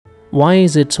Why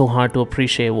is it so hard to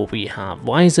appreciate what we have?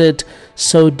 Why is it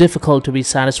so difficult to be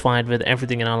satisfied with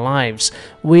everything in our lives?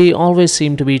 We always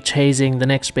seem to be chasing the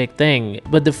next big thing.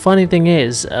 But the funny thing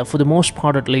is, for the most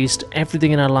part at least,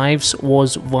 everything in our lives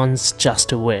was once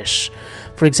just a wish.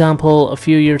 For example, a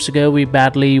few years ago, we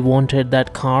badly wanted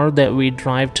that car that we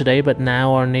drive today, but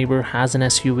now our neighbor has an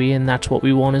SUV and that's what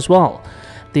we want as well.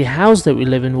 The house that we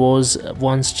live in was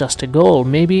once just a goal.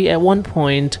 Maybe at one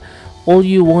point, all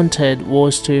you wanted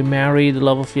was to marry the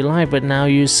love of your life, but now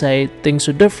you say things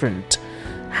are different.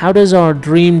 How does our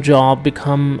dream job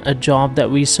become a job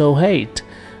that we so hate?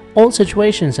 All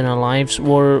situations in our lives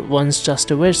were once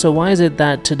just a wish, so why is it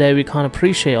that today we can't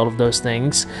appreciate all of those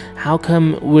things? How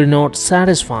come we're not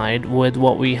satisfied with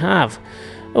what we have?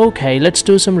 Okay, let's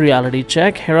do some reality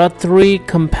check. Here are 3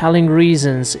 compelling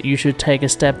reasons you should take a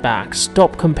step back.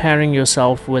 Stop comparing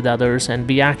yourself with others and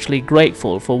be actually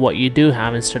grateful for what you do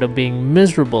have instead of being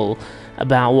miserable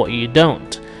about what you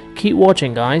don't. Keep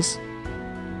watching, guys.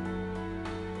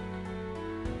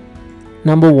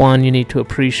 Number 1, you need to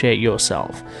appreciate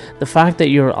yourself. The fact that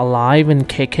you're alive and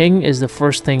kicking is the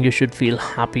first thing you should feel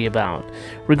happy about.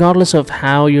 Regardless of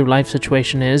how your life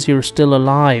situation is, you're still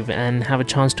alive and have a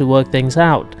chance to work things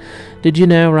out. Did you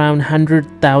know around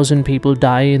 100,000 people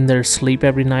die in their sleep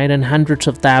every night and hundreds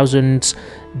of thousands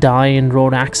die in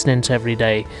road accidents every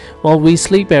day? Well, we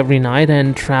sleep every night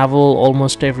and travel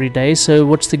almost every day, so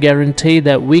what's the guarantee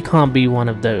that we can't be one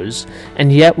of those?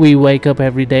 And yet we wake up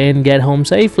every day and get home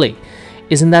safely.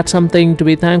 Isn't that something to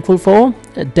be thankful for?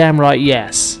 Damn right,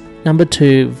 yes. Number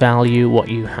 2, value what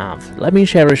you have. Let me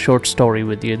share a short story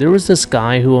with you. There was this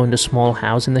guy who owned a small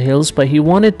house in the hills, but he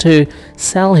wanted to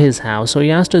sell his house, so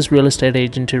he asked his real estate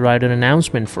agent to write an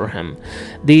announcement for him.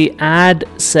 The ad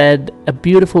said, a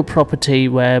beautiful property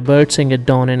where birds sing at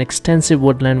dawn in extensive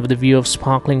woodland with a view of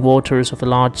sparkling waters of a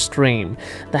large stream.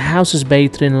 The house is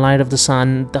bathed in the light of the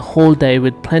sun the whole day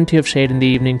with plenty of shade in the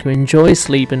evening to enjoy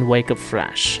sleep and wake up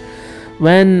fresh.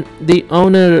 When the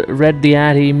owner read the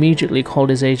ad, he immediately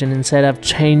called his agent and said, I've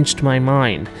changed my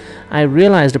mind. I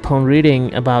realized upon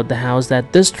reading about the house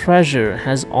that this treasure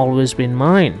has always been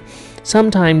mine.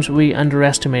 Sometimes we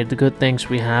underestimate the good things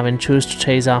we have and choose to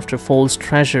chase after false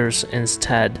treasures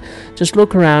instead. Just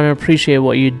look around and appreciate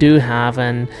what you do have,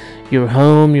 and your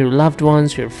home, your loved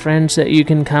ones, your friends that you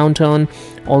can count on,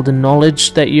 all the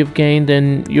knowledge that you've gained,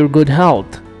 and your good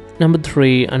health. Number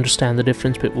 3, understand the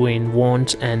difference between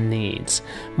wants and needs.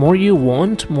 More you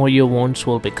want, more your wants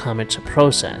will become. It's a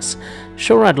process.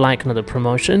 Sure, I'd like another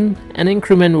promotion. An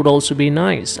increment would also be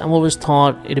nice. I've always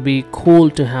thought it'd be cool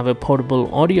to have a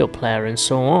portable audio player and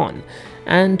so on.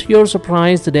 And to your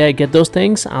surprise, the day I get those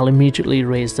things, I'll immediately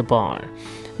raise the bar.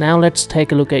 Now let's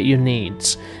take a look at your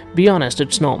needs. Be honest,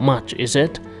 it's not much, is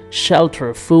it?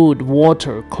 Shelter, food,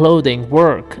 water, clothing,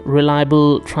 work,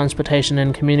 reliable transportation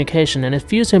and communication, and a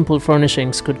few simple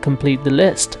furnishings could complete the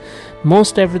list.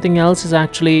 Most everything else is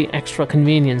actually extra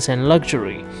convenience and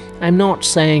luxury. I'm not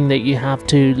saying that you have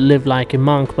to live like a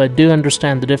monk, but do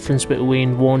understand the difference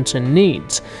between wants and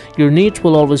needs. Your needs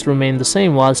will always remain the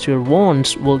same, whilst your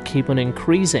wants will keep on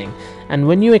increasing. And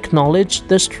when you acknowledge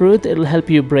this truth, it'll help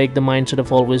you break the mindset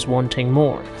of always wanting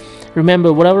more.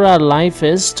 Remember, whatever our life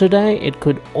is today, it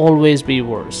could always be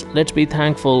worse. Let's be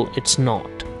thankful it's not.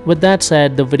 With that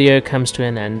said, the video comes to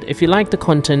an end. If you like the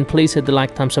content, please hit the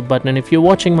like, thumbs up button. And if you're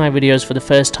watching my videos for the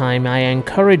first time, I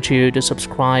encourage you to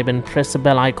subscribe and press the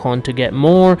bell icon to get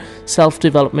more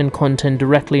self-development content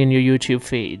directly in your YouTube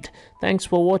feed. Thanks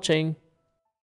for watching.